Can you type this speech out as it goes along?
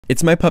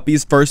It's my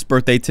puppy's first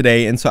birthday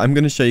today, and so I'm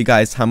going to show you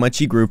guys how much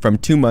he grew from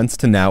 2 months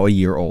to now a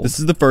year old.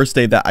 This is the first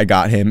day that I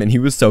got him, and he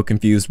was so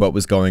confused what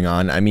was going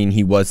on. I mean,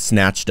 he was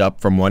snatched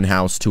up from one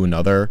house to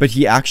another, but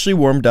he actually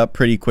warmed up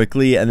pretty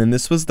quickly, and then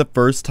this was the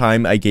first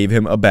time I gave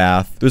him a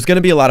bath. There's going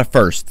to be a lot of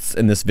firsts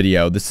in this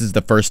video. This is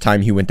the first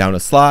time he went down a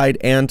slide,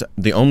 and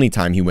the only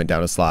time he went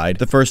down a slide.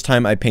 The first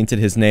time I painted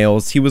his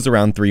nails, he was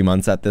around 3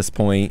 months at this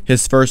point.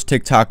 His first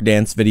TikTok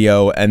dance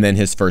video, and then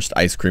his first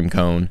ice cream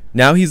cone.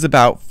 Now he's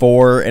about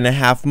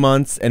 4.5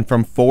 months, and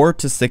from 4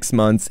 to 6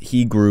 months,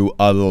 he grew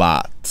a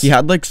lot. He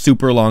had like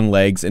super long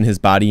legs, and his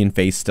body and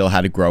face still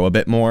had to grow a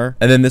bit more.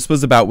 And then this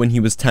was about when he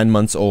was 10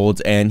 months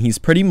old, and he's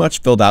pretty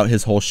much filled out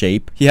his whole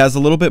shape. He has a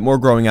little bit more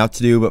growing out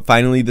to do, but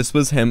finally this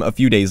was him a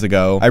few days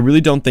ago. I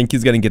really don't think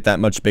he's gonna get that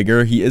much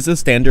bigger. He is a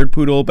standard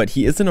poodle, but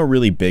he isn't a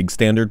really big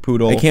standard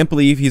poodle. I can't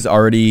believe he's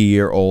already a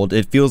year old.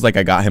 It feels like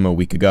I got him a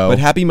week ago. But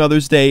happy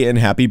Mother's Day and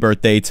happy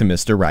birthday to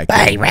Mr. Raikou.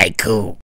 Bye, Raikou.